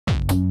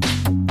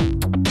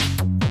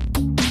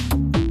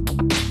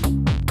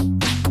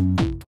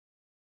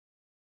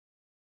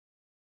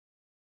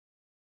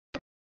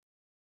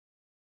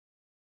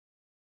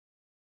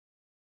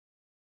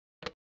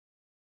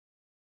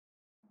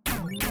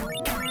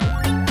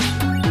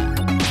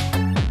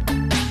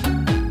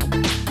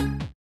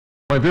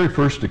My very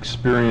first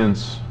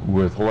experience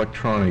with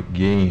electronic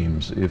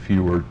games, if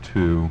you were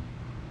to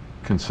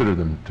consider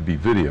them to be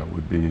video,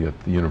 would be at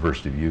the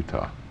University of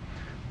Utah.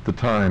 At the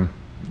time,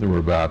 there were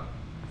about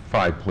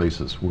 5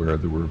 places where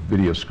there were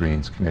video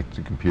screens connected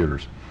to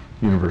computers.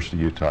 The University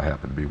of Utah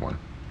happened to be one.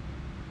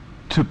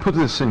 To put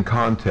this in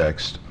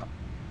context,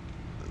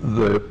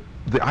 the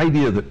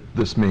idea that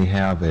this may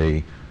have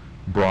a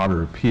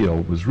broader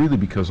appeal was really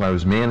because I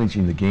was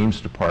managing the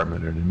games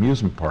department at an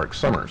amusement park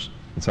summers.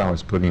 That's how I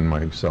was putting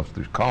myself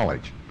through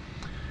college.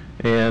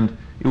 And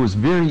it was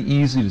very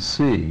easy to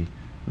see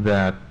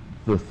that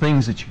the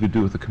things that you could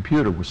do with the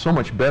computer were so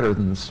much better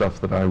than the stuff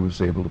that I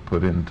was able to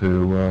put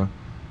into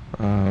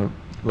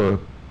the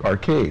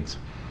arcades.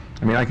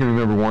 I mean, I can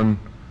remember one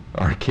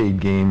arcade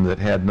game that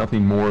had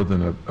nothing more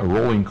than a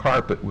rolling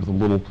carpet with a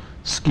little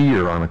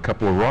skier on a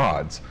couple of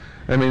rods.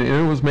 I mean,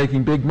 it was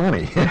making big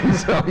money.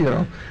 So, you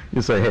know,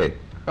 you say, hey,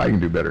 I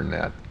can do better than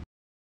that.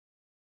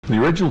 The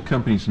original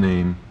company's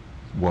name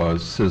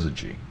was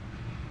Syzygy.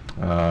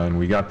 And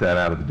we got that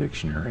out of the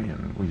dictionary,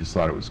 and we just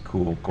thought it was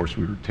cool. Of course,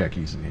 we were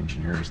techies and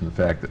engineers, and the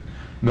fact that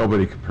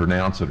nobody could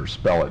pronounce it or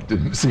spell it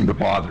didn't seem to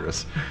bother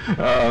us.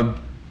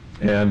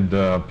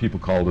 People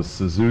called us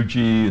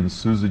Syzygy and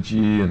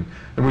Syzygy, and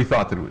we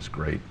thought that it was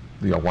great.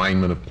 The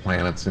alignment of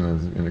planets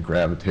in a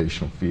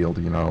gravitational field,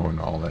 you know, and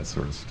all that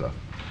sort of stuff.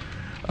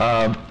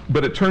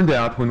 But it turned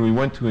out when we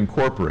went to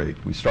incorporate,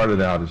 we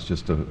started out as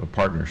just a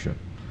partnership.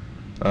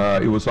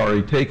 It was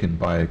already taken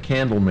by a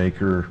candle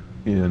maker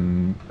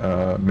in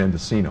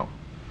Mendocino.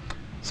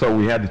 So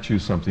we had to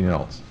choose something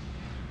else.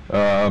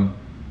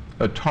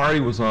 Atari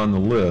was on the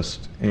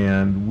list,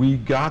 and we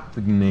got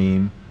the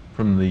name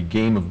from the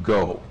game of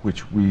Go,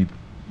 which we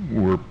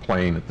were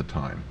playing at the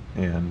time.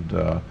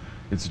 And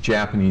it's a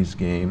Japanese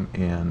game,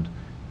 and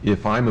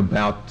if I'm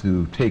about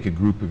to take a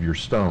group of your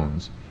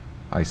stones,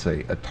 I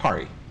say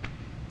Atari,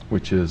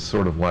 which is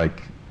sort of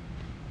like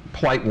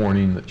polite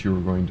warning that you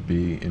were going to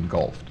be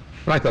engulfed.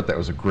 And I thought that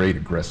was a great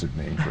aggressive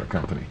name for a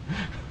company.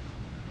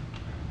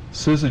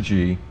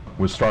 Syzygy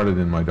was started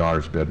in my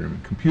daughter's bedroom.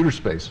 Computer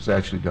Space was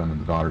actually done in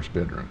the daughter's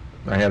bedroom.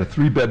 I had a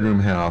 3-bedroom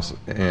house,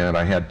 and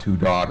I had 2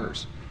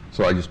 daughters.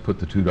 So I just put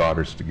the 2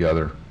 daughters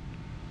together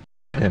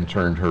and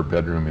turned her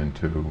bedroom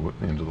into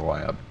the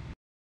lab.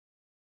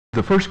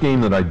 The first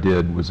game that I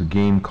did was a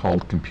game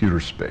called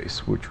Computer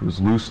Space, which was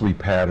loosely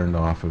patterned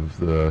off of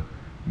the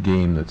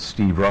game that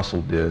Steve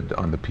Russell did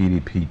on the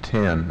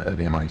PDP-10 at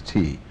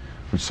MIT,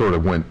 which sort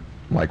of went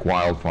like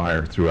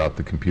wildfire throughout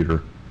the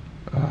computer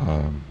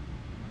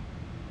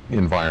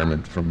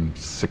environment from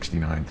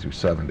 '69 through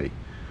 '70.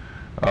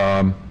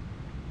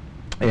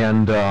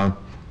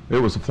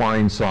 It was a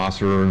flying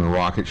saucer and a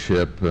rocket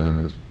ship,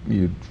 and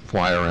you'd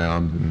fly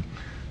around and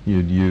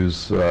you'd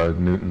use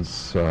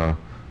Newton's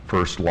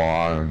first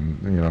law,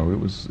 and you know, it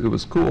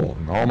was cool.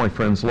 And all my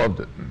friends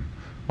loved it, and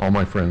all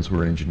my friends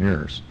were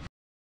engineers.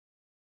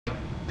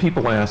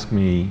 People ask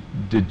me,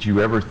 did you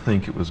ever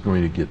think it was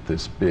going to get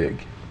this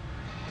big?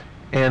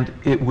 And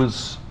it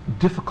was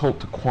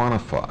difficult to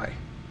quantify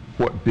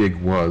what big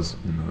was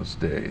in those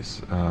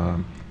days.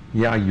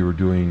 Yeah, you were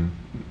doing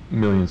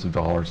millions of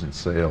dollars in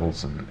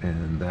sales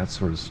and that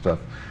sort of stuff,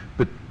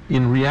 but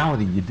in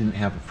reality, you didn't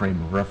have a frame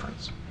of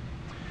reference.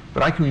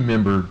 But I can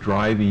remember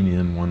driving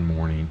in one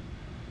morning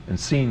and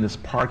seeing this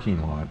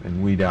parking lot,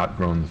 and we'd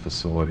outgrown the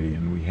facility,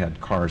 and we had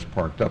cars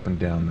parked up and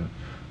down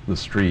the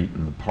street,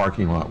 and the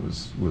parking lot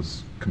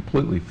was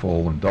completely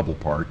full and double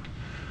parked.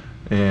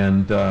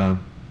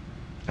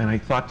 And I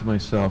thought to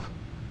myself,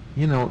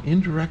 you know,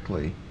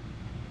 indirectly,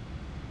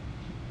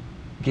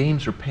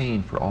 games are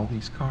paying for all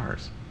these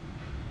cars.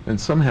 And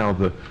somehow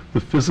the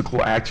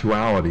physical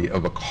actuality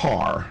of a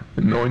car,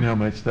 and knowing how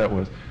much that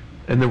was,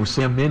 and there were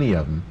so many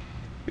of them,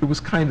 it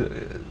was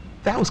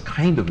that was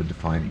kind of a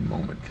defining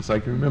moment, because I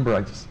can remember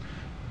I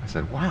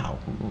said, wow,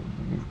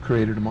 we've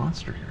created a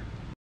monster here.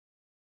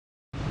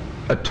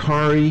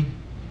 Atari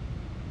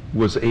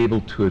was able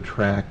to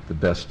attract the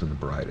best and the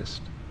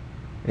brightest.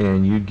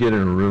 And you'd get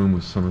in a room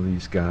with some of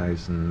these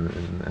guys, and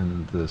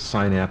the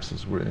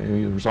synapses were, I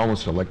mean, there was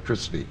almost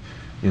electricity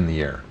in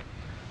the air.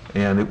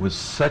 And it was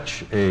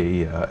such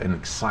an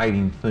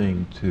exciting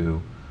thing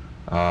to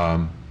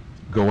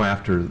go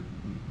after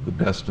the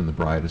best and the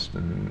brightest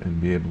and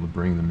be able to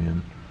bring them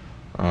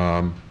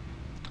in.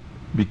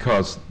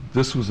 Because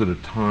this was at a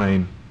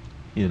time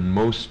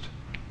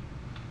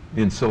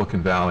in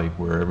Silicon Valley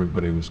where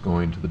everybody was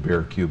going to the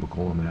bare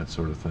cubicle and that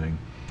sort of thing.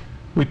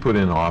 We put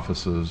in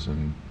offices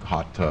and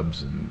hot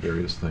tubs and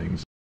various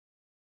things.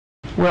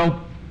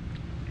 Well,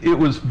 it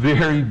was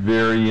very,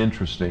 very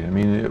interesting. I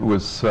mean, it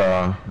was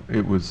the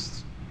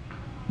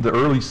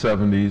early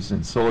 '70s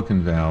in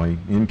Silicon Valley,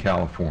 in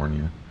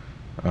California.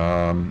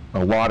 A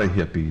lot of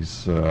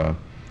hippies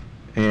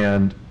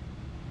and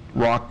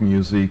rock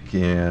music,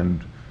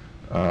 and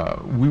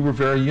we were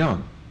very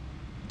young.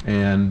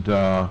 And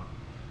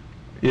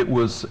it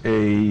was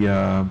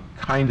a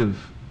kind of,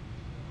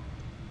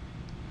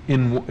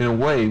 in a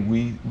way,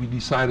 we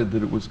decided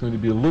that it was going to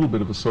be a little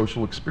bit of a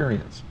social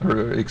experience,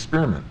 or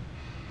experiment.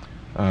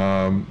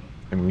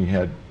 And we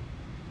had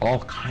all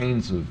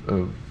kinds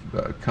of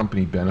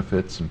company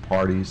benefits and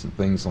parties and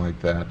things like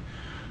that.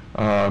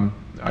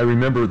 I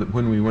remember that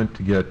when we went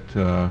to get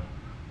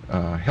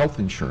health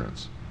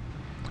insurance,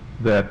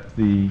 that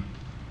the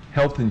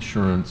health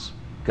insurance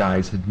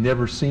guys had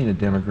never seen a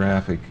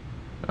demographic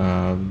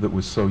that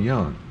was so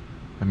young.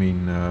 I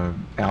mean,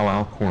 Al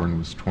Alcorn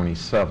was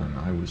 27,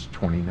 I was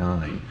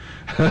 29,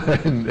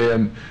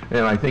 and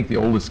I think the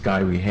oldest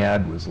guy we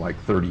had was like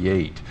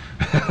 38,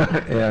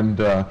 and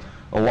a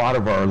lot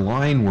of our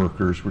line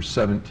workers were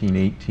 17,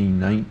 18,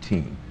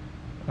 19,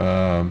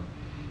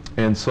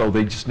 and so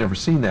they just never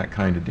seen that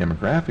kind of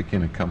demographic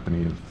in a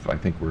company of, I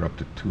think we're up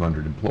to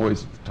 200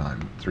 employees at the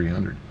time,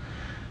 300,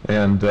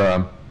 and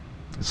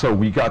so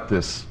we got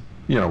this,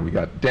 you know, we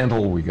got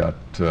dental, we got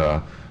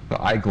the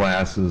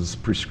eyeglasses,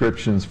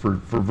 prescriptions for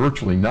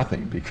virtually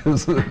nothing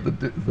because of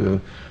the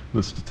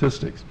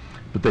statistics.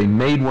 But they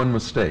made one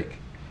mistake.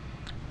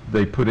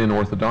 They put in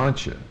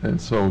orthodontia. And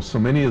so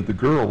many of the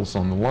girls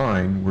on the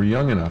line were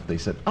young enough, they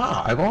said,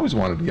 I've always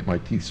wanted to get my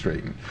teeth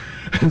straightened.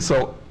 And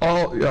so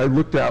I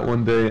looked out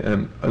one day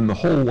and the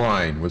whole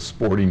line was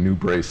sporting new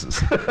braces.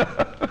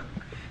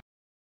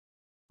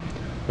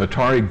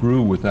 Atari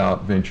grew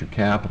without venture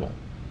capital.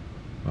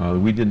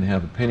 We didn't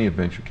have a penny of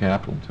venture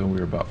capital until we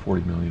were about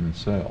 40 million in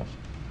sales.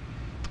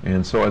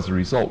 And so as a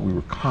result, we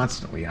were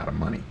constantly out of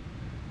money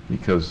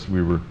because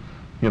we were,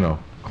 you know,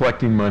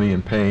 collecting money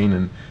and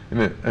paying,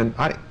 and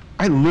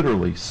I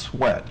literally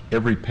sweat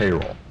every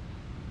payroll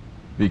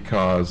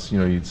because, you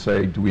know, you'd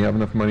say, do we have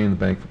enough money in the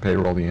bank for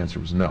payroll? The answer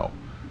was no.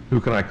 Who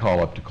can I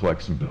call up to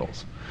collect some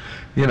bills?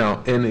 You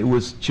know, and it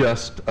was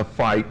just a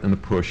fight and a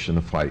push and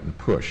a fight and a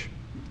push.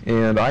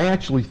 And I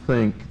actually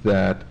think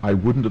that I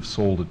wouldn't have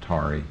sold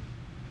Atari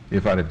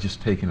if I'd have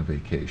just taken a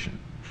vacation.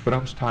 But I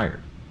was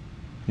tired.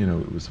 You know,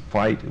 it was a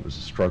fight, it was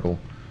a struggle,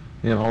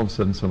 and all of a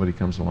sudden somebody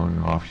comes along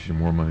and offers you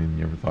more money than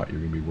you ever thought you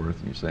were going to be worth,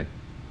 and you say,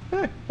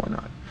 why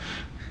not?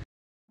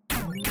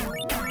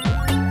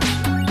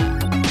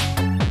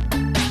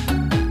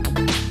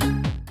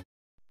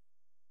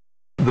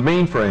 The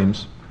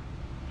mainframes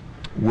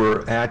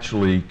were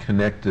actually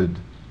connected.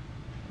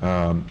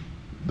 There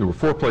were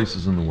 4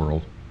 places in the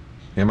world: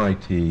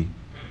 MIT,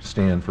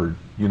 Stanford,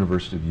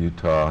 University of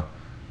Utah,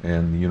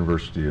 and the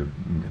University of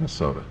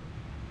Minnesota.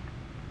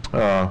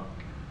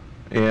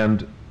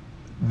 And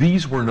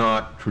these were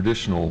not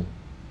traditional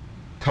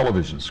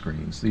television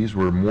screens. These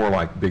were more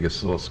like big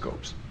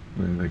oscilloscopes.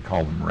 They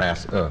call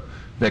them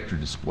vector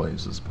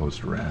displays as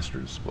opposed to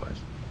raster displays.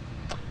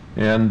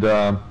 And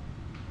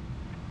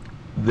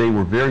they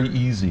were very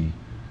easy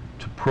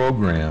to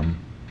program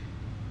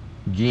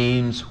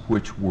games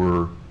which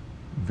were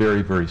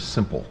very, very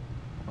simple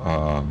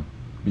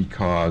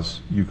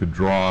because you could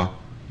draw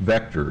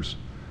vectors,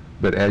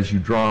 but as you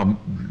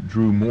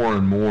drew more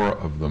and more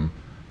of them,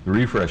 the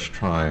refresh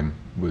time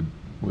would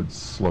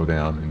slow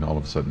down and all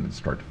of a sudden it'd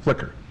start to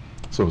flicker.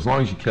 So as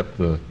long as you kept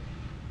the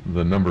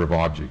number of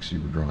objects you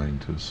were drawing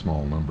to a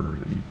small number,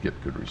 you'd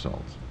get good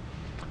results.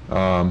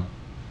 And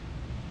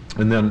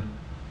then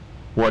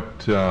what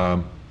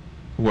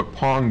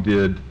Pong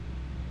did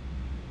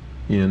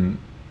in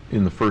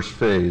the first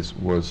phase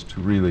was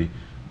to really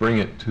bring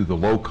it to the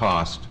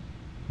low-cost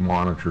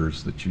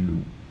monitors that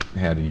you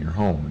had in your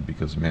home, and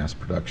because of mass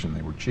production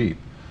they were cheap.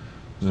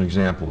 As an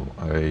example,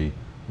 a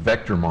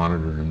vector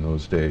monitor in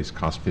those days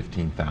cost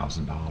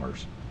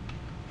 $15,000,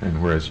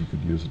 and whereas you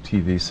could use a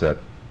TV set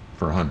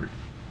for $100,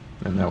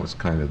 and that was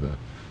kind of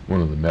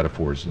one of the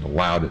metaphors that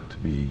allowed it to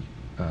be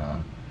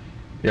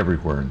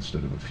everywhere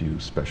instead of a few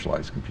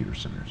specialized computer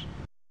centers.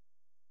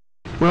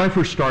 When I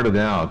first started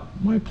out,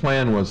 my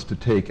plan was to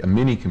take a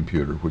mini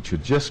computer, which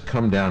had just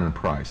come down in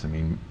price. I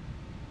mean,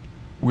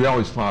 we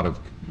always thought of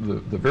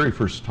the very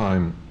first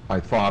time I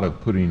thought of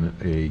putting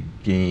a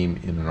game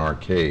in an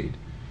arcade.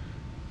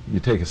 You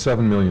take a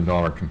 $7 million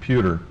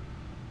computer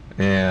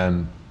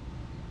and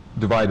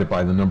divide it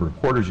by the number of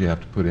quarters you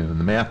have to put in, and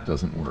the math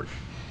doesn't work.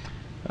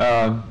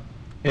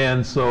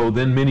 And so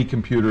then mini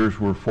computers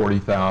were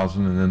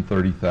 40,000 and then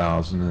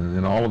 30,000, and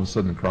then all of a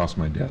sudden across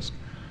my desk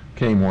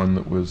came one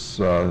that was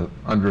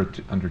under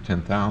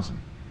 10,000.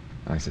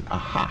 And I said,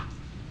 aha,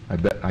 I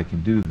bet I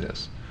can do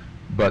this.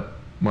 But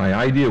my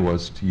idea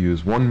was to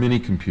use one mini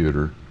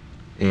computer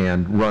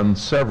and run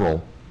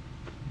several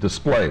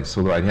displays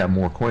so that I'd have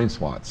more coin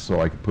slots,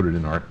 so I could put it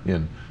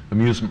in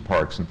amusement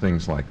parks and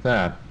things like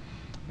that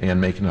and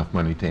make enough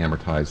money to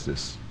amortize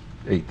this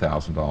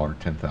 $8,000,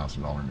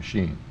 $10,000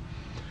 machine.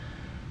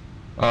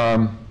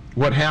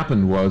 What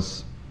happened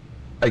was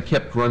I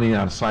kept running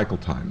out of cycle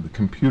time. The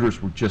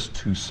computers were just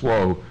too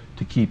slow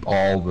to keep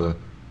all the,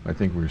 I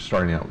think we were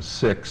starting out with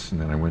 6,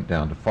 and then I went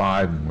down to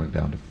 5, and then went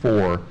down to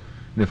 4.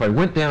 And if I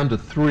went down to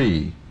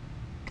 3,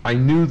 I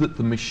knew that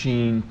the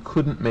machine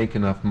couldn't make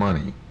enough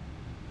money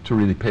to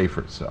really pay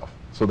for itself.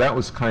 So that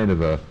was kind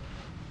of a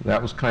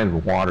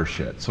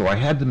watershed. So I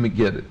had to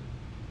get it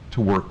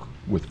to work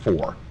with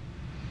 4.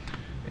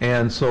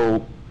 And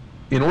so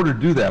in order to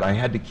do that, I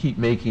had to keep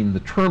making the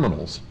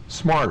terminals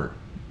smarter,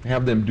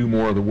 have them do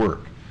more of the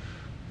work.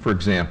 For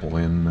example,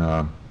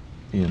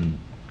 in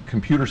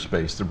computer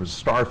space, there was a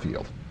star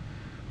field.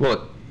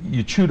 Well,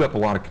 you chewed up a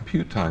lot of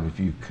compute time if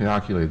you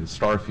calculated the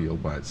star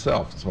field by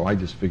itself. So I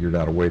just figured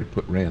out a way to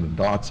put random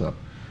dots up,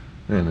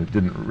 and it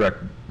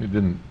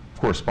didn't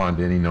correspond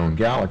to any known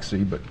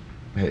galaxy, but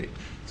hey,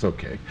 it's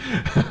okay.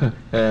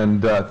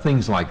 And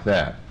things like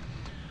that.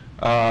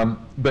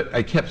 But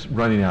I kept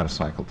running out of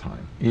cycle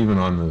time, even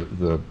on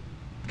the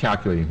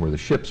calculating where the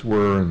ships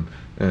were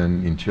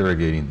and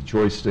interrogating the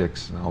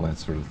joysticks and all that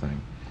sort of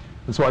thing.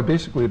 And so I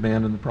basically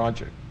abandoned the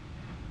project.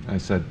 I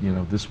said, you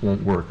know, this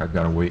won't work. I've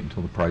got to wait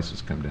until the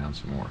prices come down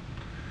some more.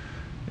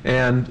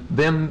 And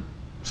then,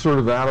 sort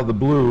of out of the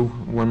blue,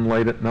 one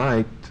late at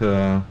night,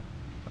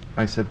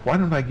 I said, why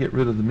don't I get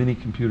rid of the mini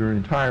computer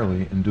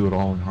entirely and do it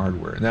all in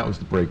hardware? And that was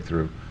the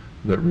breakthrough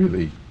that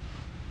really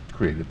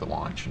created the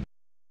launch.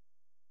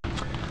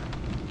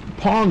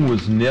 Pong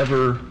was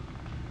never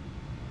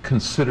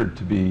considered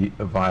to be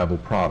a viable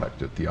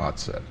product at the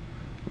outset.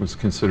 It was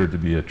considered to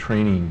be a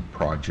training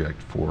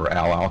project for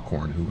Al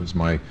Alcorn, who was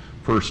my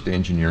first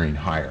engineering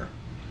hire.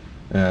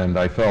 And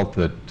I felt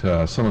that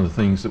some of the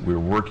things that we were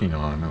working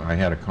on, I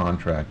had a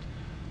contract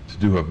to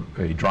do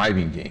a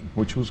driving game,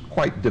 which was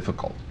quite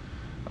difficult.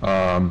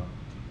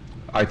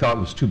 I thought it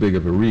was too big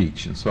of a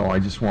reach, and so I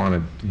just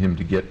wanted him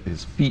to get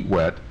his feet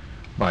wet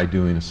by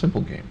doing a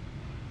simple game.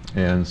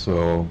 And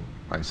so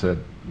I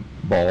said,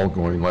 ball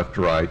going left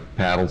to right,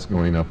 paddles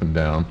going up and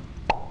down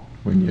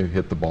when you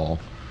hit the ball.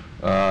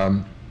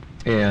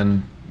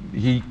 And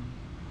he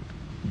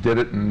did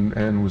it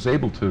and was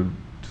able to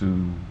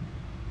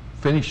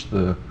finish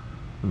the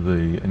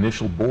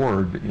initial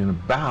board in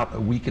about a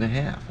week and a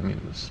half. I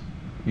mean,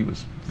 he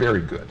was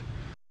very good.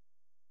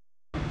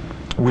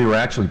 We were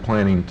actually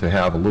planning to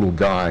have a little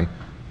guy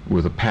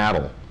with a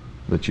paddle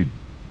that you'd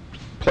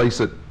place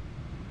it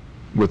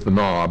with the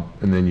knob,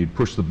 and then you'd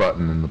push the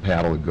button and the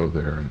paddle would go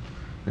there.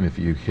 And if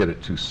you hit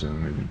it too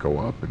soon, it would go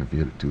up, and if you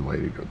hit it too late,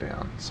 it would go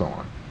down, and so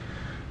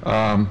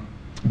on.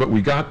 But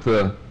we got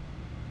the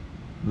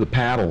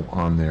paddle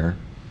on there,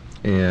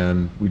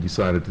 and we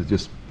decided to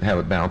just have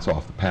it bounce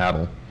off the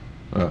paddle.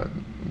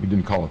 We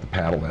didn't call it the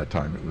paddle that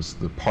time. It was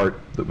the part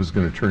that was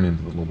going to turn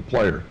into the little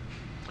player.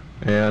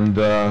 And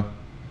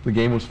the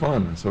game was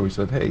fun, and so we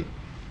said, hey,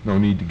 no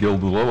need to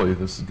gild the lily,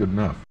 this is good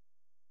enough.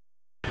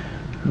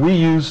 We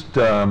used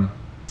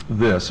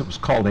this. It was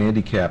called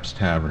Andy Cap's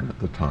Tavern at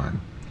the time.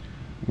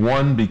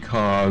 One,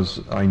 because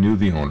I knew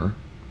the owner.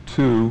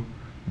 Two,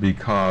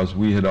 because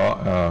we had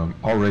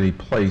already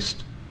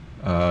placed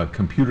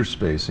computer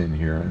space in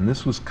here, and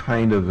this was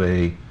kind of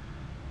a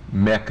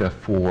mecca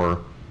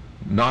for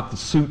not the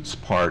suits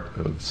part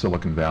of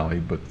Silicon Valley,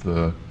 but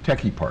the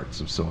techie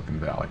parts of Silicon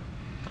Valley.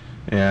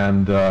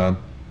 And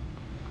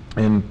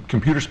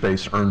computer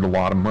space earned a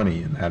lot of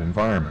money in that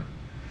environment.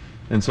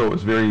 And so it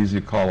was very easy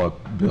to call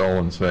up Bill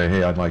and say,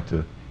 hey, I'd like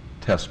to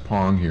test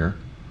Pong here.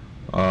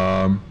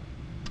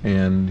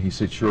 And he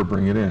said, sure,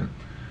 bring it in.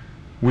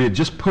 We had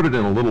just put it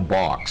in a little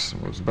box.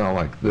 It was about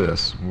like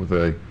this, with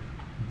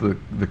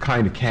the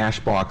kind of cash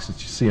box that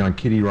you see on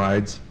kiddie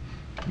rides,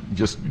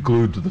 just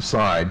glued to the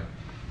side.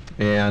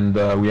 And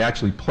we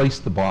actually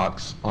placed the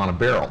box on a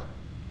barrel.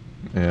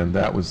 And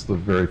that was the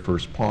very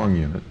first Pong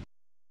unit.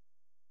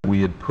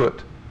 We had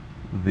put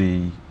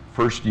the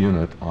first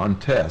unit on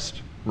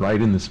test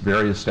right in this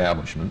very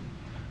establishment,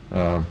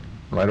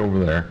 right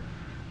over there.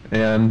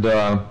 And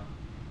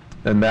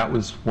that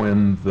was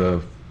when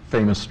the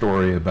famous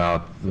story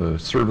about the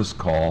service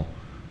call,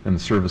 and the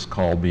service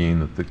call being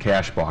that the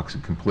cash box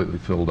had completely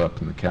filled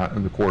up and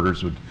the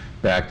quarters would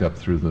backed up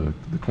through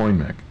the coin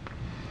mech.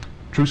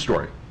 True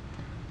story.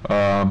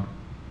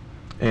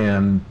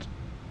 And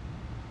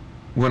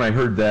when I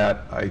heard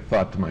that, I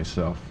thought to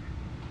myself,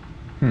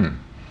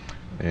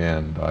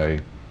 and I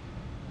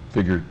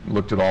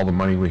looked at all the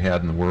money we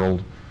had in the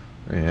world,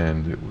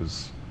 and it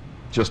was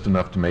just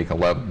enough to make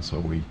 11, so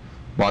we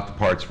bought the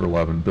parts for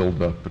 11,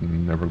 built up,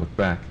 and never looked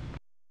back.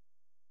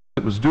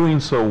 It was doing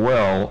so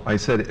well, I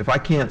said, if I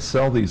can't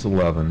sell these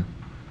 11,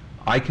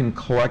 I can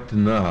collect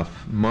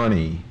enough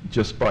money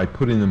just by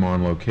putting them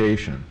on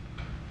location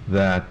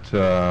that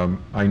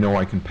I know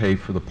I can pay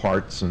for the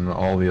parts and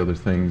all the other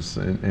things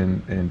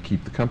and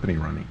keep the company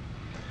running.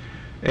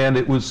 And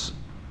it was,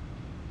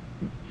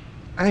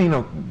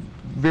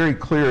 very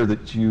clear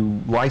that you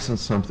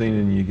license something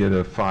and you get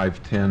a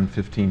 5, 10,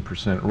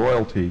 15%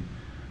 royalty.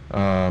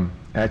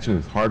 Actually,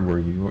 with hardware,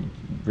 you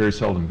very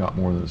seldom got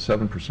more than a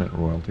 7%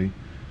 royalty.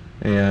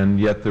 And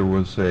yet there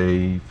was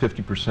a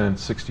 50%,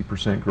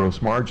 60%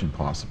 gross margin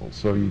possible.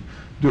 So you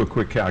do a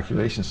quick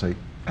calculation and say,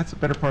 that's a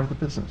better part of the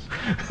business.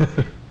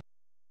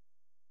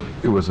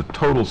 It was a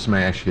total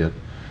smash hit.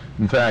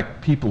 In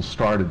fact, people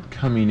started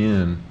coming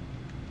in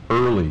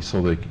early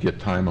so they could get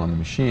time on the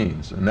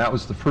machines. And that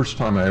was the first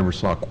time I ever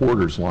saw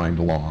quarters lined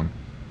along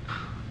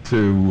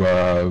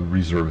to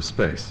reserve a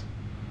space,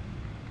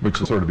 which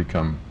has sort of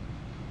become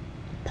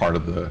part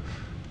of the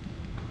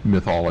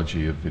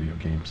mythology of video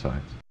game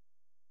sites.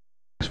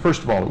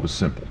 First of all, it was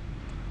simple,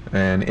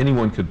 and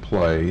anyone could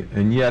play,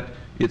 and yet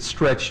it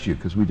stretched you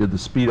because we did the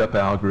speed-up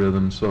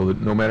algorithm so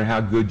that no matter how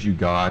good you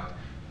got,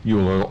 you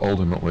will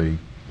ultimately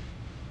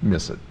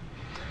miss it.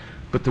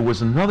 But there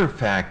was another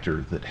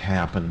factor that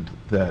happened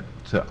that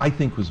I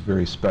think was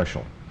very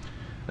special.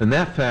 And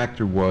that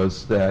factor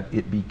was that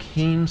it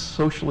became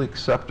socially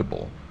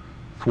acceptable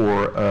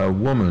for a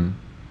woman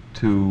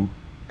to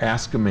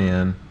ask a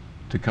man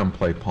to come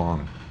play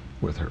Pong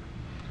with her.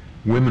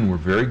 Women were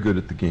very good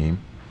at the game.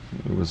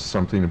 It was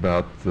something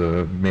about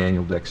the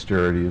manual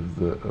dexterity of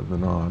the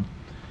knob.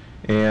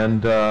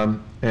 And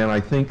I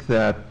think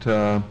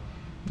that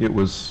it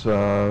was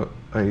a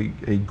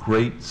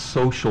great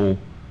social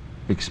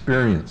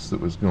experience that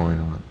was going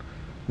on.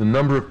 The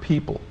number of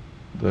people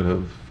that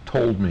have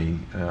told me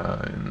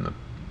in the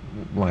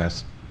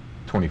last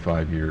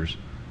 25 years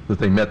that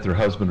they met their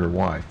husband or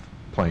wife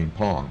playing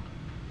Pong,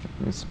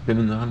 it's been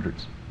in the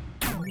hundreds.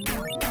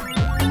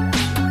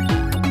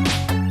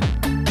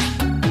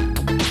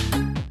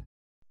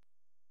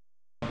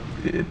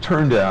 It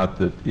turned out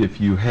that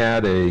if you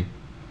had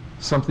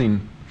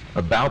something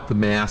about the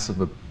mass of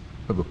a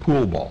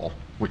pool ball,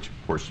 which of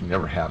course you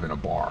never have in a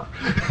bar,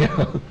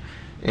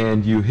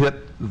 and you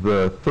hit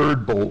the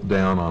third bolt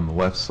down on the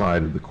left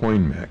side of the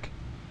coin mech,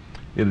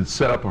 it would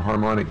set up a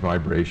harmonic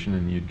vibration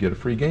and you'd get a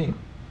free game.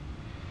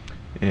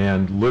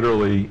 And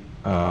literally,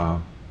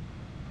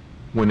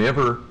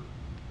 whenever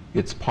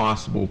it's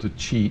possible to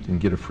cheat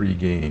and get a free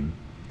game,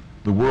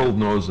 the world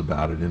knows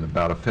about it in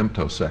about a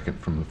femtosecond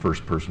from the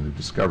first person who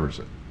discovers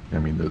it. I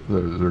mean,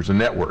 there's a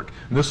network.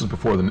 And this is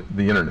before the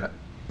internet,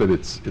 but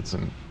it's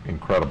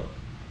incredible.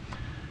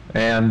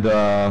 And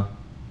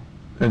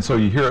so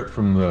you hear it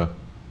from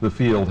the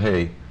field,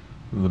 hey,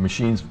 the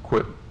machines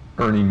quit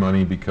earning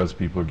money because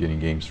people are getting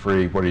games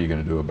free. What are you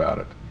going to do about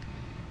it?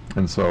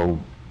 And so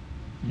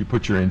you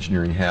put your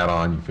engineering hat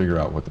on, you figure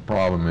out what the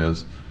problem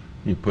is,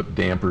 you put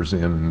dampers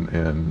in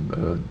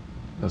and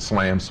a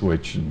slam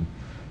switch and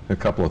a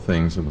couple of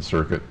things in the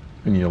circuit,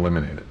 and you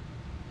eliminate it.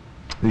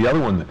 The other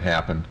one that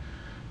happened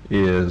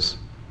is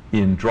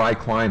in dry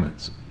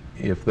climates,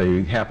 if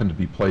they happen to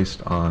be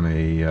placed on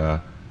a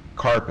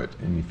carpet,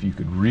 and if you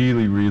could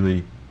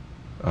really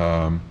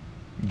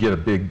get a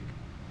big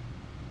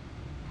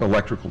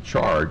electrical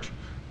charge,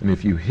 and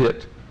if you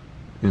hit,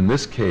 in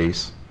this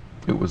case,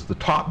 it was the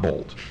top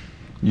bolt,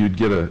 you'd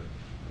get a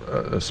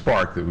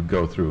spark that would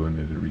go through and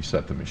it would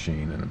reset the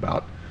machine, and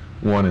about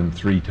 1 in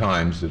 3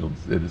 times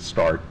it'd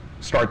start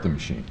the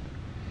machine.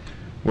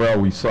 Well,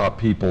 we saw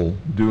people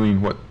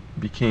doing what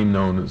became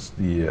known as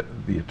the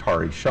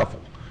Atari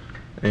Shuffle,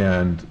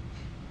 and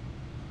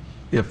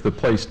if the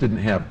place didn't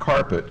have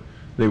carpet,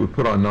 they would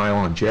put on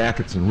nylon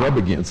jackets and rub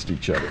against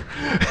each other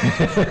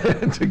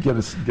to get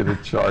a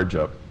charge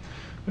up,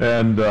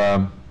 and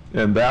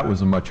that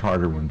was a much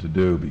harder one to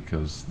do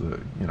because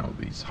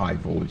these high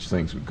voltage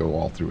things would go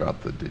all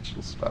throughout the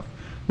digital stuff.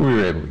 We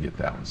were able to get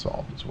that one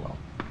solved as well.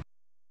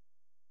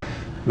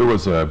 There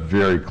was a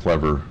very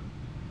clever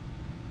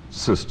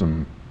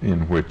system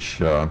in which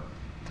the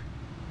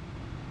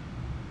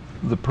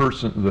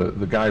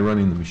guy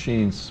running the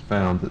machines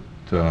found that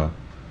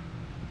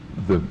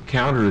the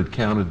counter had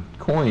counted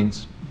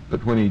coins,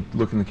 but when he'd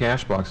look in the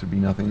cash box, there'd be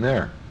nothing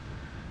there.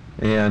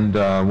 And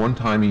one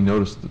time he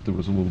noticed that there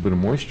was a little bit of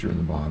moisture in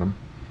the bottom,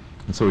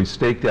 and so he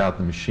staked out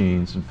the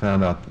machines and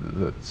found out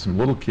that some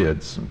little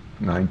kids, some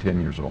 9, 10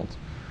 years old,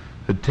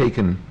 had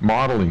taken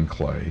modeling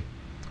clay,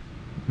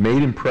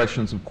 made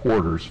impressions of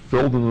quarters,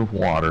 filled them with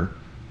water,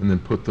 and then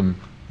put them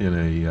in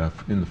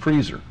the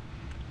freezer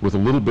with a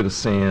little bit of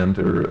sand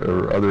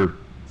or other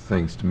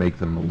things to make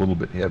them a little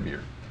bit heavier.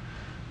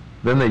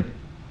 Then they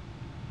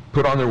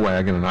put on their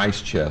wagon an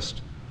ice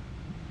chest,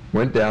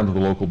 went down to the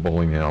local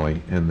bowling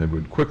alley, and they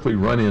would quickly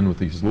run in with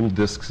these little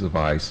discs of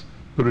ice,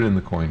 put it in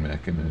the coin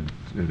mech, and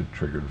it had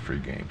triggered a free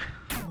game.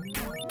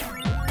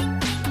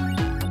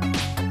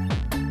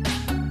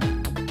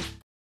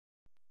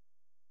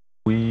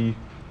 We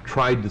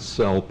tried to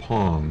sell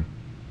Pong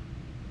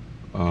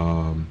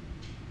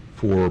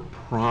for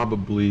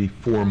probably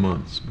 4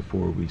 months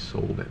before we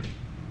sold any.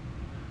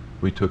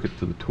 We took it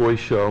to the toy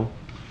show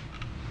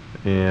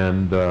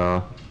and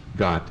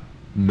got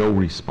no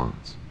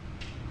response.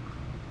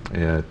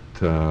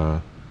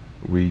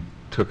 We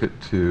took it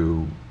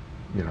to,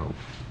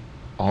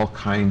 all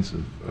kinds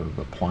of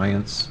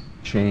appliance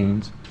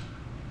chains,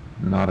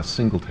 not a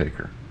single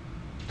taker.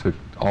 Took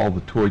all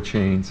the toy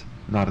chains,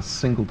 not a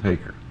single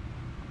taker.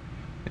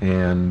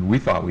 And we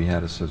thought we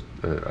had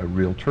a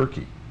real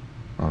turkey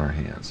on our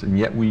hands. And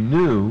yet we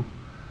knew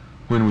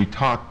when we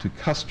talked to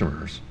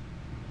customers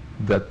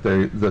that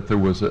there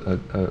was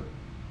a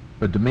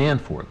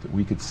demand for it, that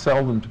we could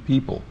sell them to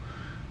people.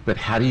 But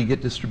how do you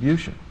get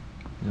distribution?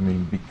 I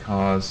mean,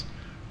 because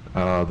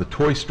the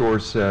toy store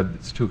said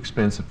it's too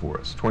expensive for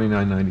us.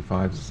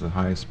 $29.95 is the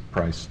highest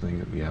price thing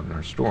that we have in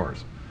our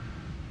stores.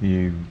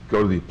 You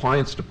go to the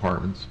appliance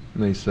departments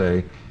and they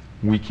say,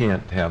 we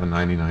can't have a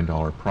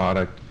 $99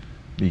 product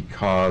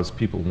because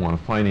people want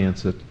to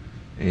finance it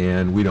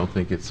and we don't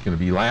think it's going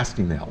to be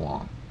lasting that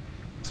long.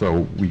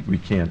 So we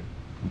can't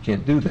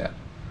do that.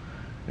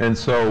 And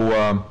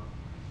so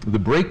the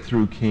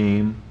breakthrough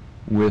came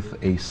with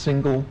a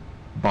single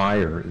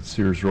buyer at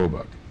Sears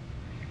Roebuck.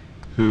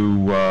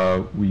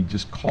 who we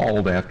just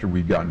called after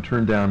we'd gotten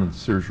turned down in the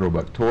Sears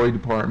Roebuck toy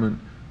department.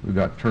 We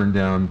got turned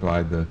down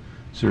by the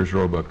Sears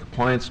Roebuck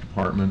compliance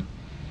department,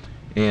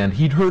 and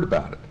he'd heard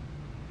about it.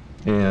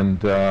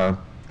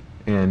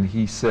 And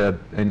he said,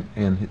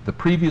 and the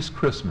previous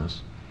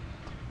Christmas,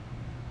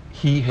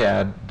 he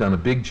had done a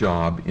big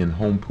job in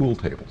home pool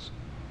tables.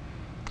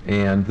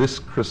 And this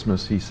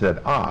Christmas he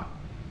said,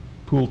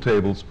 pool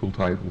tables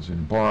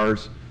in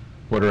bars,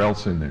 what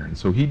else in there? And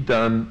so he'd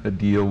done a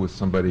deal with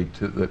somebody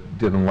that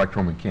did an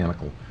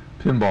electromechanical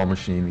pinball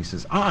machine. He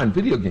says, and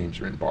video games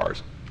are in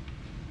bars.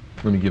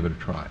 Let me give it a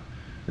try.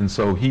 And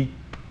so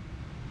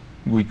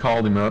we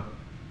called him up,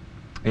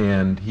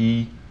 and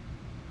he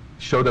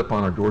showed up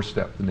on our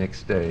doorstep the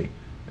next day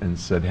and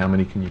said, how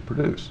many can you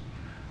produce?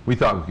 We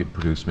thought we could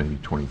produce maybe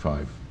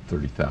 25,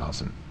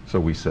 30,000. So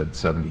we said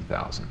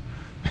 70,000.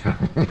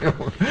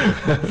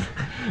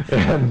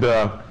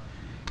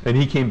 And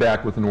he came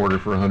back with an order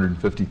for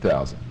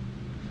 150,000.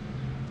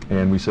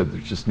 And we said,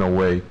 there's just no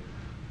way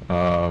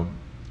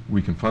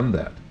we can fund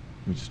that.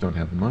 We just don't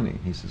have the money.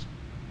 He says,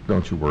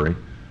 don't you worry.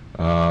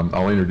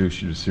 I'll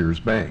introduce you to Sears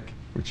Bank,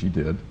 which he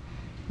did.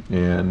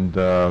 And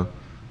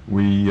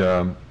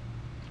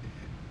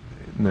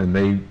then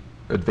they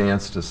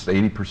advanced us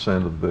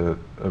 80%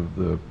 of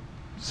the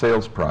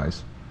sales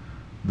price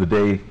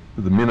the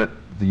minute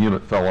the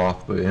unit fell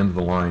off the end of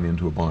the line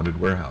into a bonded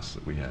warehouse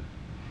that we had.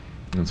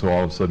 And so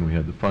all of a sudden we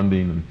had the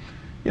funding, and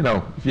you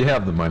know, if you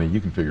have the money, you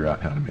can figure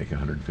out how to make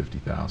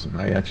 150,000.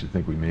 I actually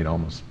think we made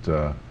almost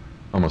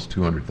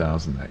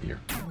 200,000 that year.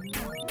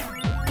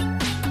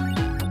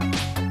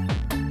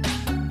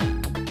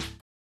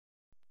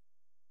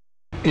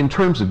 In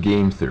terms of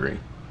game theory,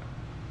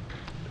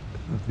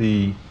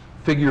 the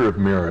figure of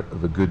merit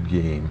of a good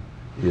game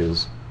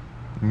is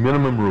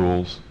minimum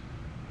rules,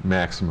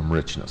 maximum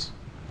richness.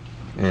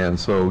 And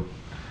so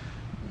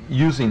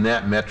using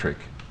that metric,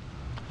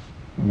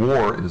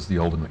 war is the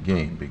ultimate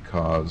game,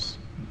 because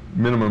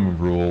minimum of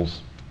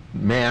rules,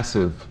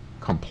 massive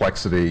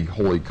complexity,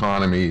 whole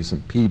economies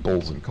and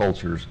peoples and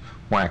cultures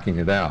whacking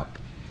it out.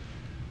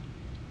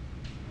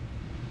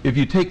 If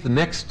you take the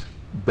next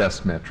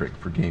best metric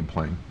for game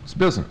playing, it's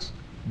business,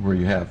 where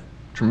you have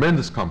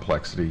tremendous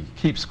complexity,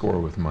 keep score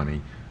with money,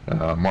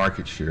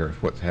 market share,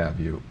 what have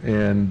you,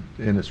 and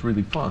it's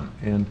really fun.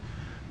 And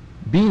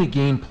being a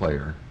game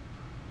player,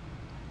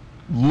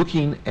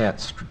 looking at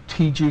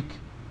strategic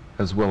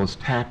as well as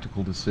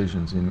tactical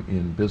decisions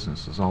in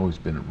business has always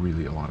been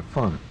really a lot of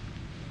fun.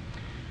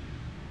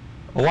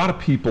 A lot of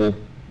people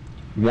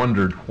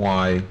wondered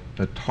why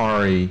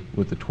Atari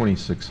with the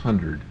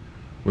 2600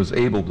 was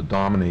able to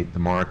dominate the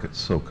market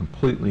so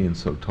completely and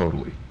so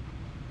totally.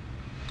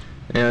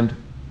 And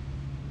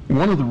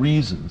one of the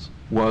reasons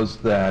was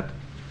that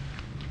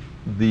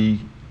the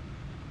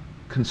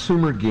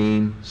consumer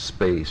game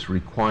space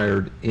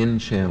required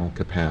in-channel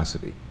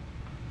capacity,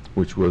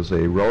 which was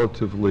a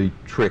relatively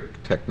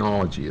trick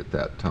technology at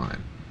that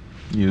time.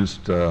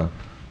 Used,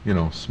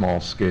 small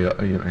scale,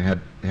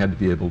 had to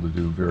be able to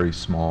do very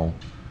small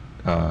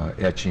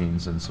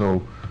etchings, and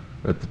so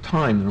at the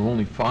time there were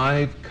only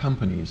 5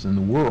 companies in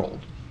the world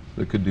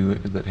that could do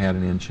it, that had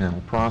an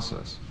in-channel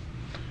process.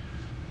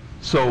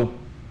 So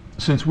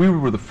since we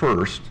were the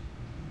first,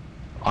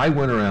 I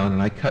went around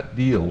and I cut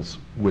deals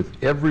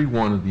with every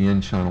one of the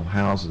in-channel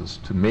houses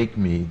to make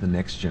me the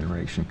next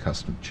generation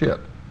custom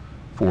chip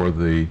for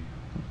the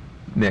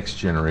next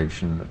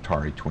generation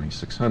Atari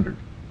 2600.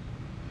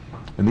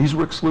 And these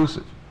were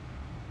exclusive.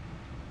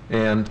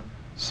 And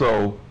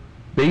so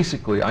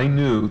basically I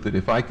knew that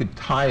if I could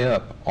tie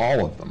up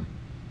all of them,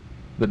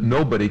 that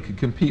nobody could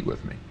compete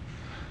with me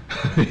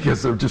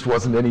because there just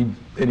wasn't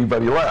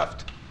anybody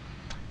left.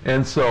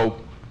 And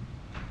so,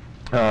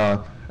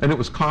 and it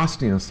was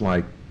costing us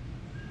like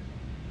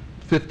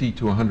 $50,000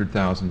 to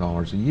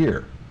 $100,000 a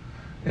year.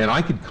 And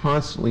I could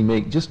constantly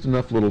make just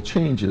enough little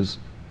changes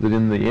that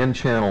in the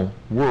N-channel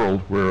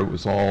world where it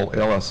was all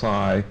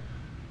LSI,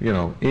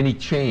 any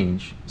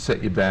change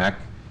set you back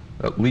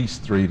at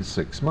least 3 to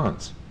 6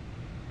 months.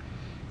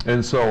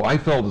 And so I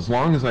felt as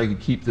long as I could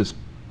keep this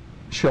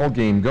shell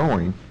game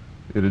going,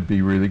 it'd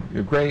be really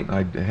great, and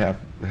I'd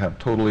have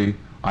totally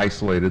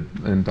isolated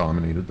and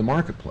dominated the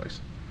marketplace.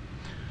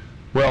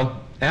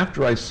 Well,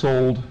 after I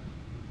sold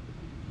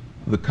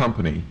the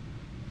company,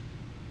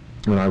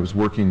 when I was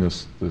working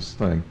this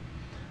thing,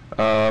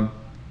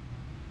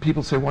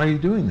 people say, why are you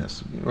doing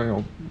this?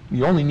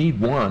 You only need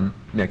one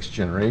next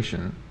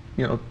generation.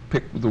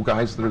 Pick the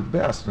guys that are the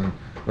best and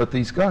let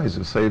these guys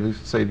save you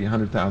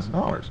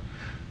 $100,000.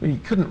 Well, you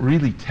couldn't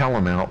really tell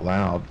them out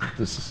loud that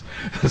this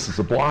is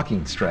a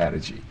blocking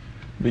strategy,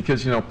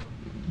 because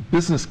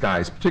business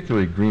guys,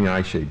 particularly green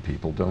eye shade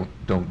people,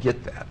 don't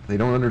get that. They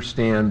don't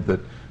understand that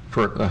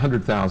for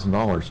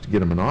 $100,000 to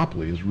get a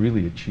monopoly is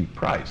really a cheap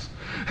price.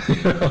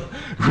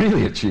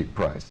 Really a cheap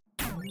price.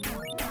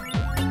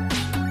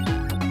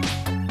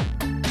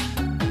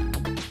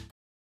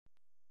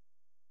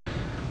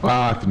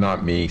 Well, if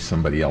not me,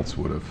 somebody else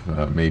would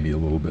have, maybe a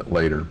little bit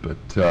later. But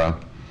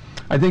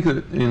I think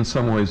that in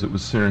some ways it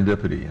was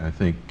serendipity. I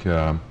think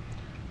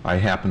I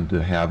happened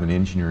to have an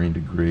engineering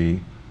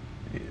degree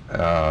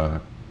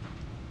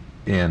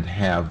and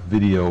have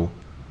video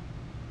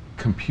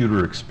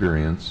computer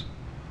experience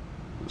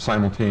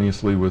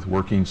simultaneously with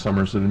working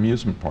summers at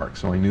amusement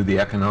parks, so I knew the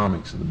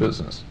economics of the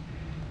business.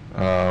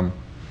 And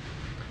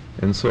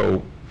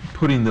so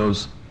putting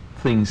those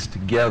things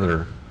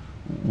together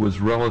was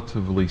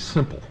relatively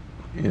simple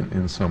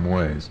in some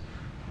ways.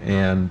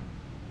 And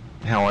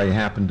how I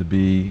happened to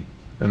be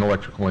an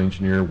electrical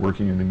engineer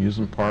working in an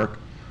amusement park,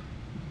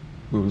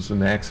 it was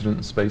an accident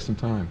in space and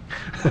time.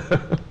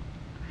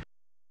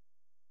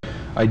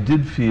 I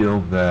did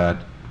feel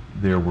that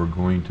there were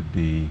going to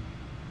be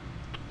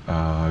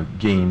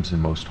games in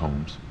most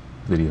homes,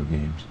 video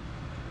games.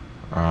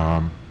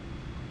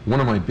 One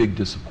of my big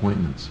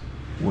disappointments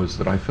was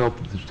that I felt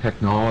that the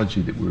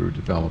technology that we were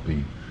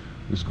developing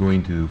was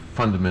going to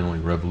fundamentally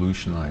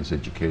revolutionize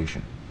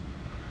education,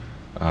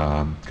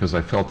 because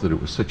I felt that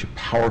it was such a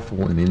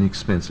powerful and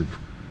inexpensive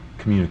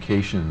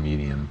communication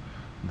medium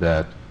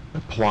that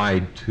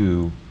applied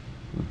to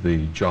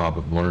the job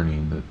of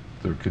learning, that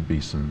there could be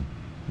some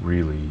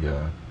really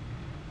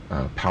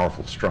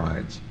powerful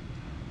strides.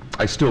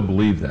 I still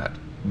believe that,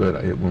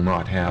 but it will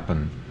not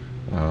happen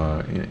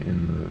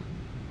in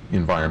the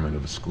environment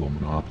of a school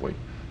monopoly.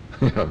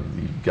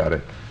 You've got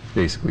to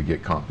basically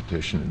get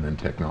competition, and then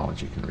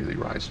technology can really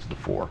rise to the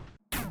fore.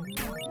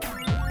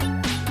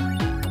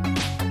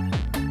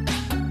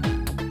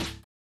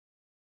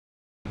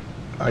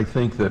 I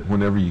think that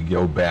whenever you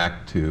go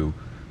back to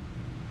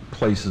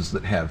places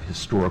that have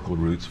historical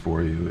roots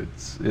for you,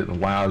 it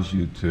allows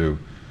you to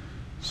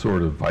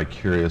sort of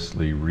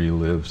vicariously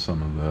relive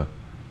some of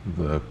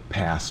the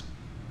past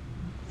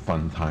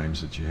fun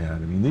times that you had. I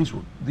mean,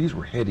 these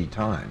were heady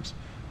times.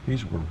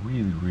 These were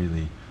really,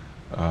 really,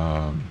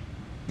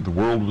 the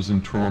world was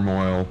in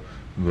turmoil,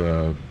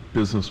 the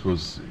business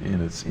was in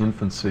its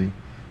infancy.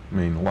 I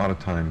mean, a lot of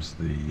times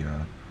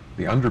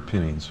the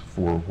underpinnings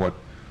for what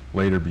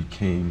later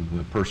became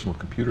the personal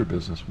computer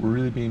business were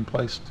really being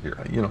placed here.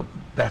 You know,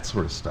 that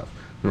sort of stuff.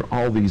 There are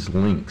all these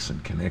links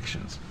and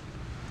connections.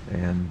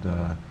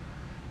 And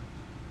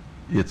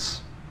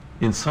it's,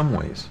 in some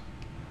ways,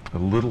 a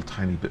little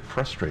tiny bit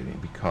frustrating,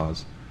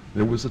 because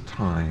there was a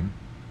time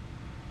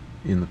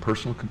in the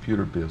personal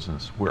computer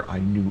business where I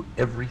knew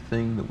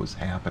everything that was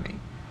happening.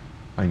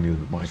 I knew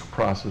the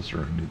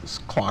microprocessor, I knew the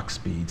clock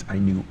speeds, I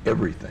knew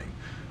everything.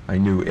 I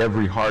knew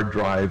every hard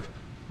drive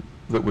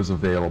that was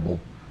available,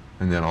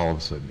 and then all of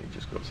a sudden it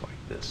just goes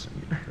like this.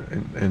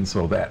 And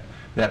so that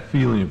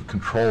feeling of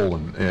control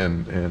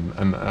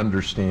and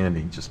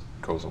understanding just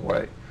goes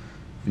away.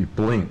 If you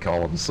blink,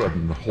 all of a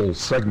sudden the whole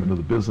segment of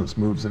the business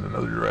moves in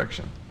another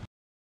direction.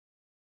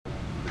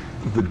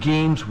 The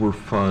games were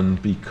fun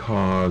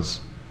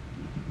because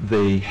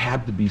they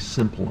had to be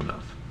simple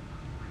enough.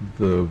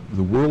 The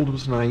world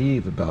was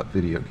naive about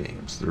video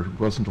games. There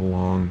wasn't a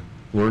long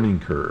learning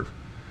curve.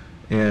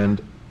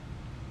 And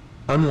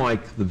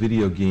unlike the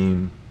video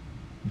game,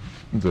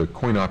 the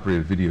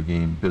coin-operated video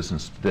game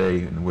business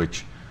today, in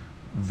which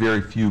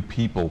very few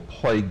people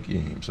play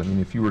games. I mean,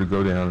 if you were to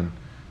go down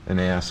and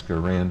ask a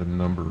random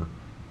number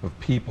of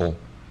people,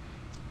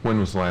 when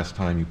was the last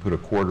time you put a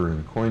quarter in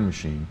a coin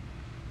machine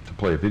to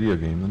play a video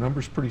game, the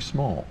number's pretty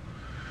small.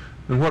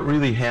 And what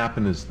really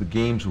happened is the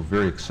games were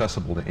very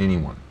accessible to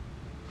anyone,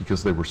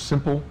 because they were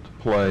simple to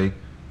play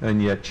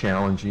and yet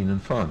challenging and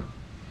fun.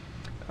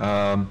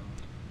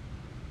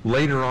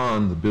 Later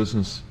on, the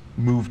business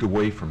moved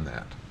away from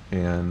that,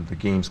 and the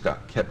games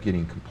kept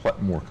getting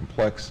more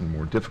complex and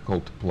more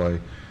difficult to play.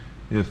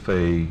 If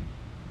a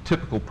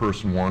typical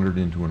person wandered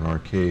into an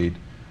arcade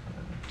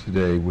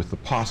today, with the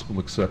possible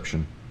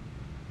exception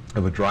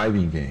of a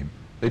driving game,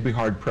 they'd be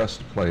hard-pressed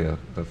to play a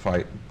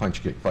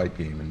punch-kick fight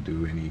game and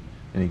do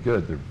any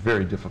good. They're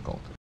very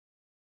difficult.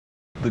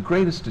 The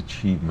greatest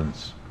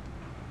achievements,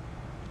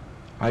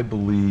 I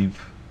believe,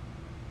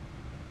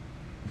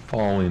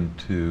 fall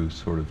into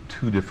sort of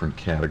two different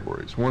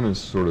categories. One is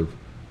sort of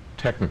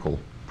technical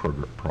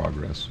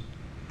progress.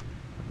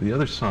 The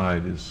other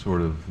side is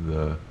sort of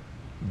the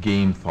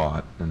game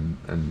thought and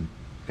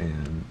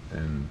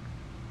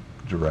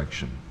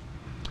direction.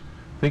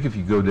 I think if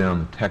you go down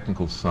the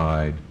technical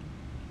side,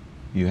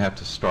 you have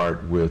to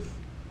start with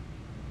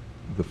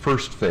the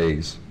first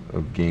phase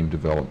of game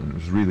development. It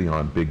was really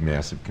on big,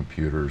 massive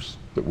computers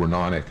that were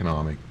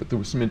non-economic, but there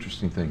were some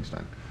interesting things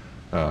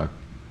done.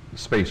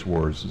 Space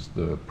Wars is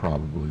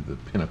probably the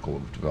pinnacle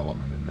of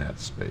development in that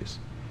space.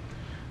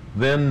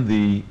 Then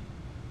the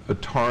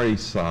Atari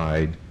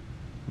side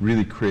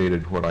really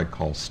created what I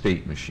call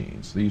state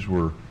machines. These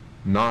were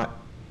not,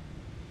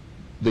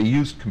 they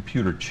used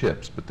computer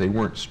chips, but they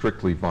weren't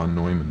strictly von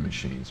Neumann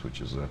machines,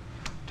 which is a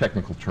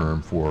technical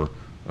term for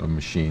a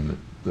machine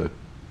that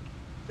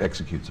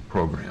executes a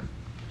program.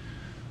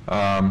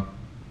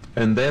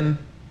 And then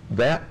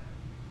that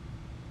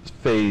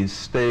phase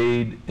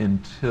stayed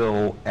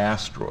until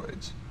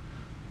Asteroids.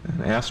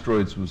 And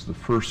Asteroids was the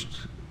first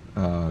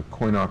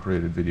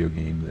coin-operated video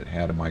game that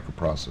had a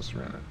microprocessor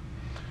in it.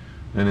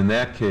 And in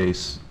that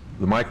case,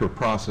 the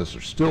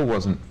microprocessor still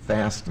wasn't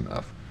fast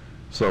enough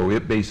So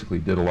it basically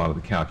did a lot of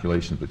the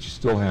calculations, but you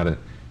still had a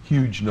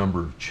huge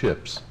number of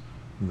chips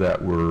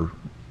that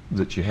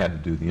you had to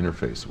do the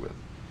interface with.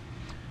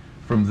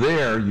 From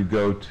there, you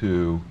go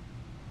to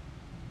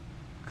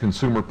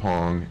consumer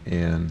Pong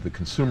and the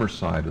consumer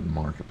side of the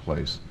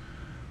marketplace,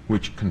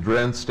 which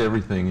condensed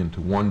everything into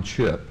one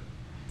chip,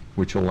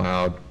 which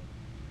allowed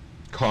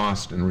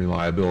cost and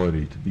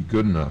reliability to be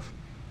good enough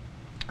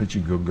that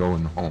you could go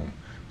in the home.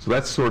 So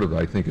that's sort of,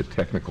 I think, a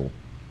technical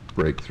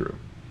breakthrough.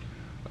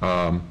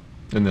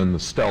 And then the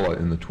Stella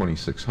in the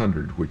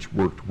 2600, which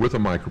worked with a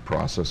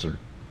microprocessor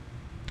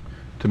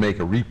to make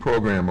a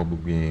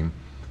reprogrammable game,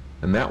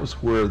 and that was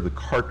where the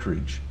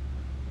cartridge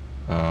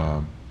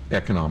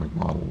economic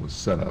model was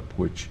set up,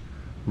 which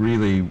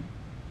really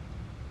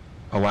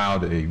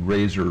allowed a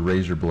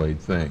razor blade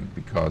thing,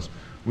 because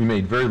we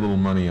made very little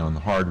money on the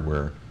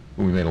hardware,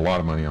 but we made a lot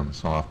of money on the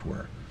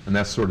software. And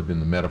that's sort of been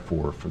the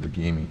metaphor for the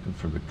gaming,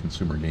 for the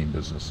consumer game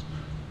business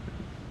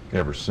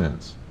ever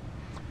since.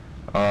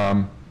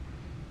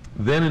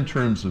 Then in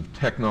terms of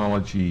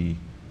technology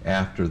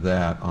after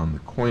that on the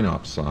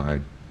coin-op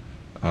side,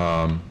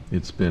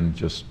 it's been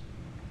just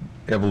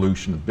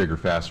evolution of bigger,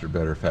 faster,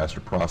 better,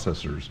 faster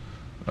processors,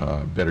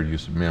 better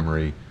use of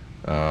memory,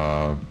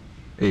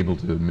 able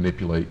to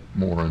manipulate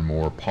more and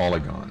more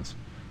polygons,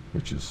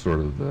 which is sort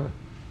of the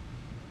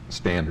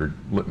standard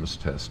litmus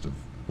test of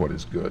what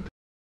is good.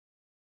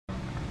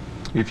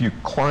 If you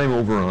climb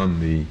over on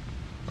the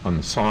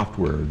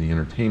software, the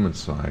entertainment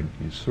side,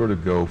 you sort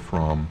of go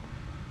from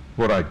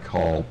what I'd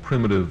call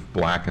primitive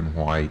black and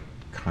white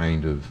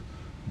kind of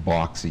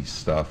boxy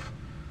stuff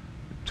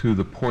to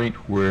the point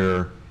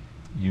where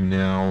you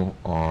now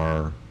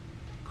are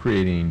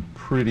creating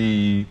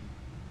pretty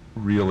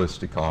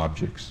realistic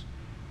objects.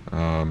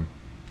 There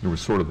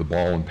was sort of the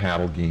ball and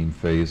paddle game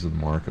phase of the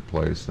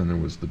marketplace, then there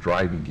was the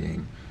driving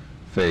game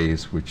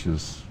phase, which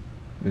is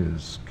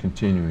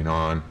continuing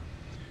on.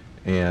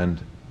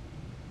 And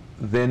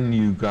then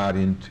you got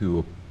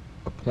into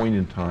a point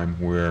in time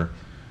where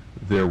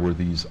there were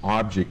these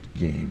object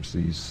games,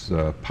 these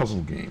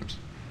puzzle games,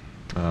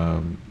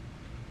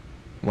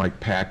 like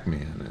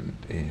Pac-Man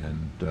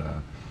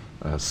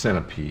and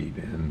Centipede,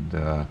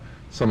 and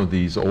some of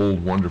these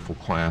old wonderful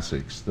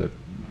classics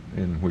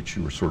in which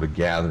you were sort of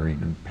gathering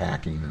and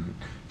packing and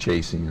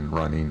chasing and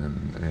running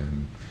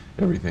and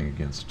everything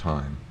against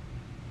time.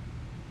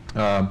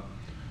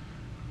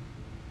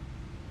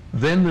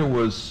 Then there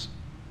was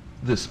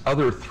this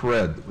other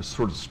thread that was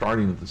sort of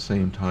starting at the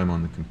same time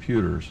on the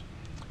computers,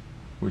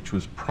 which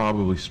was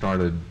probably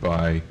started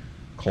by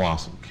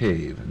Colossal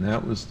Cave, and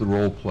that was the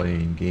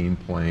role-playing,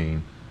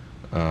 game-playing,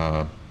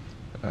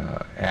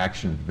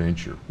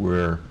 action-adventure,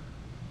 where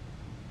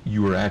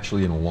you were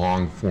actually in a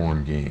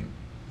long-form game.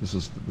 This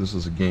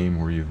is a game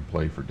where you can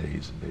play for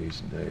days and days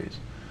and days.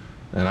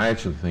 And I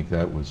actually think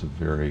that was a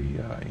very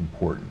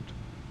important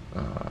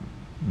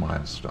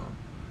milestone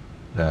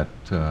that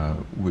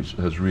which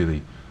has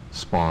really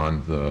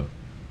spawned the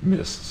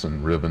Mists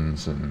and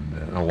Ribbons and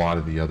a lot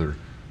of the other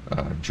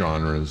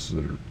genres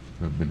that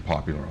have been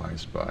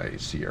popularized by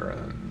Sierra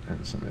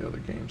and some of the other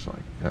games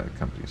like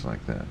companies like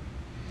that.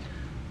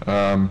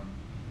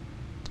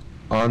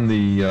 On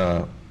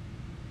the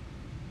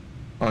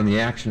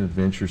action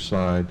adventure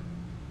side,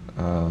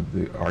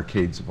 the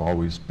arcades have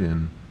always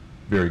been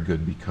very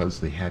good because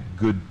they had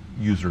good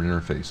user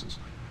interfaces.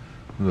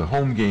 The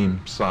home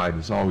game side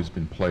has always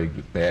been plagued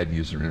with bad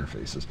user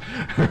interfaces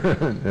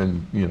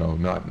and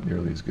not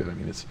nearly as good. I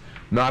mean, it's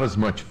not as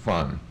much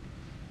fun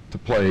to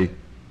play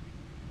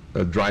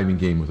a driving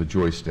game with a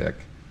joystick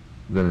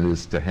than it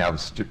is to have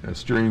a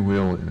steering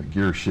wheel and a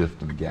gear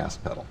shift and a gas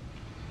pedal.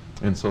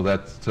 And so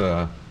that's,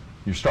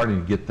 you're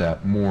starting to get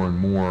that more and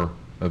more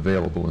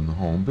available in the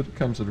home, but it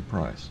comes at a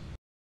price.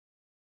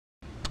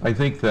 I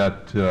think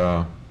that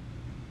the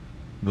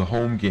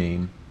home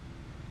game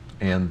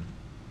and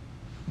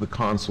the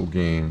console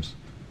games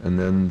and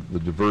then the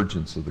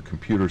divergence of the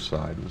computer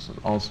side was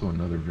also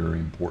another very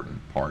important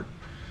part,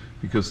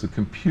 because the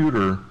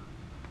computer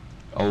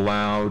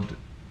allowed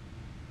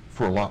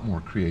for a lot more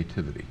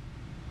creativity,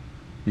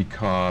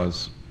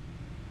 because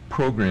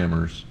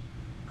programmers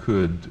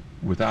could,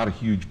 without a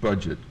huge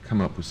budget,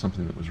 come up with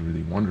something that was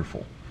really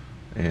wonderful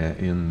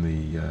in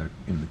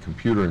the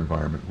computer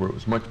environment, where it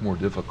was much more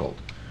difficult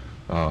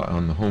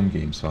on the home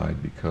game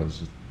side,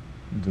 because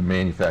the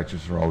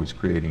manufacturers are always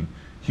creating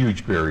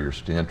huge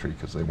barriers to entry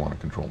because they want to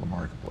control the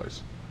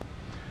marketplace.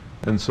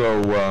 And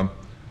so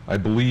I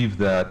believe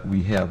that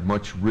we have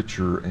much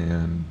richer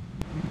and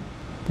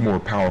more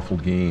powerful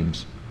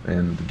games,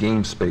 and the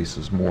game space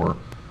is more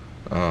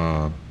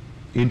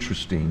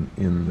interesting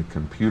in the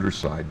computer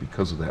side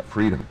because of that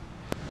freedom.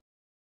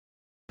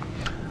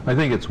 I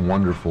think it's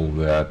wonderful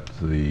that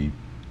the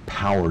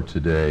power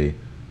today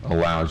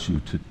allows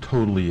you to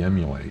totally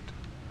emulate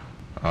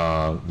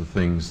the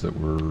things that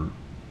were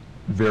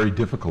very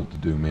difficult to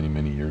do many,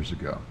 many years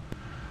ago.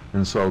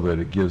 And so that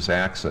it gives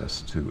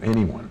access to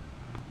anyone.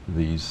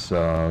 These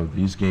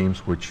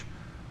games, which,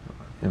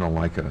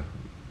 like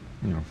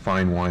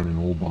fine wine in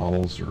old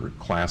bottles, or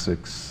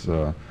classics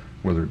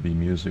whether it be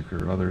music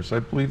or others. I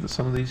believe that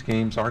some of these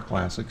games are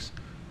classics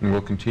and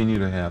will continue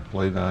to have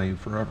play value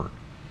forever.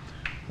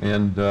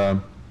 And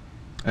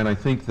I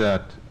think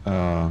that,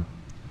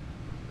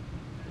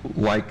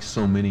 like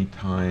so many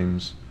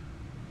times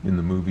in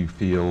the movie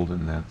field,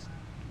 and that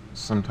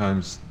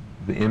sometimes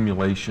the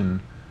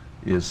emulation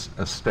is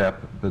a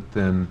step, but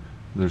then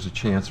there's a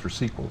chance for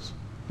sequels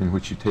in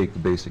which you take the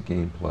basic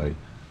gameplay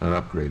and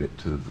upgrade it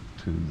to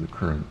the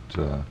current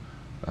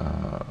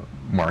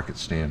market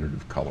standard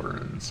of color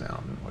and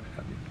sound and what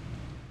have you.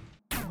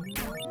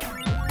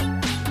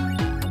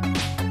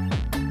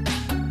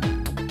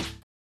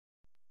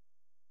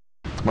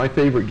 My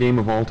favorite game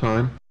of all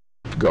time?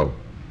 Go.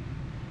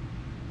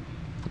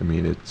 I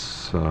mean,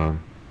 it's, I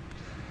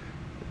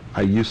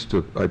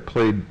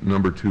played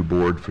 #2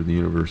 board for the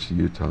University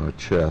of Utah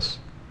chess,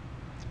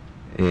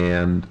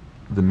 and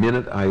the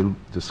minute I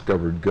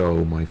discovered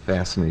Go, my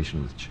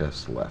fascination with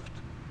chess left.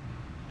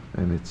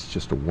 And it's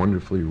just a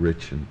wonderfully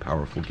rich and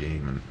powerful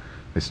game, and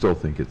I still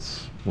think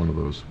it's one of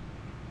those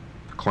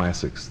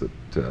classics that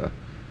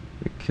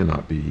it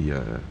cannot be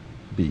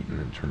beaten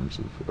in terms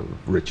of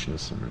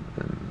richness and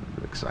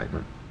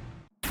excitement.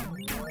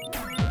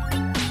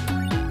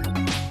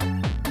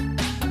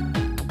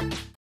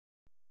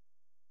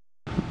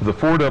 The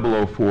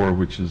 4004,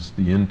 which is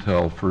the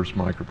Intel first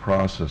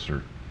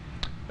microprocessor,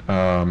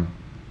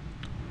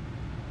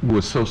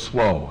 was so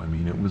slow. I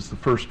mean, it was the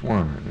first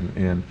one,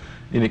 and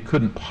it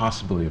couldn't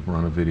possibly have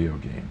run a video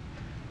game.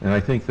 And I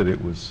think that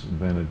it was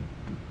invented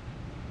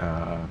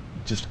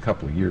just a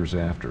couple of years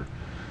after.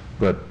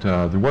 But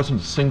there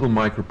wasn't a single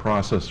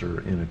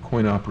microprocessor in a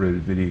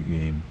coin-operated video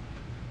game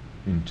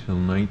until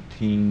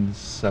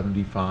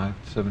 1975,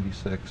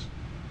 76.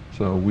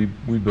 So we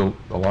built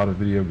a lot of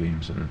video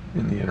games in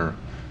the interim.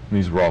 And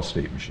these were all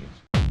state machines.